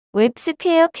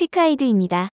웹스퀘어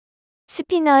퀵가이드입니다.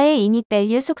 스피너의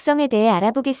initValue 속성에 대해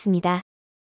알아보겠습니다.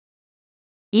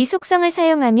 이 속성을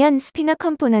사용하면 스피너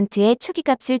컴포넌트의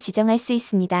초기값을 지정할 수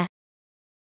있습니다.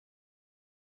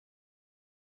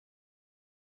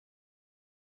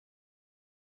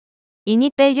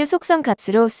 initValue 속성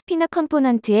값으로 스피너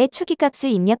컴포넌트의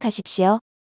초기값을 입력하십시오.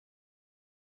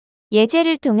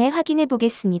 예제를 통해 확인해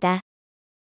보겠습니다.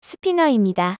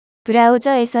 스피너입니다.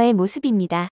 브라우저에서의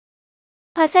모습입니다.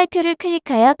 화살표를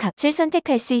클릭하여 값을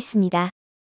선택할 수 있습니다.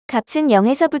 값은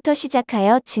 0에서부터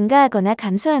시작하여 증가하거나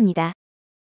감소합니다.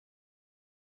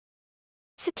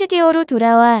 스튜디오로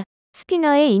돌아와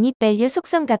스피너의 initValue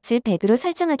속성 값을 100으로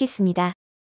설정하겠습니다.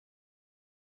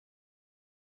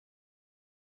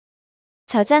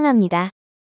 저장합니다.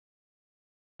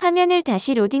 화면을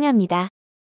다시 로딩합니다.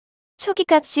 초기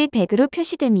값이 100으로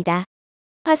표시됩니다.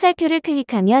 화살표를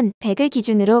클릭하면 100을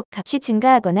기준으로 값이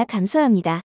증가하거나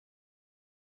감소합니다.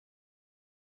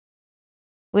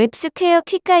 웹스퀘어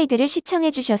퀵가이드를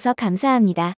시청해주셔서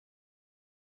감사합니다.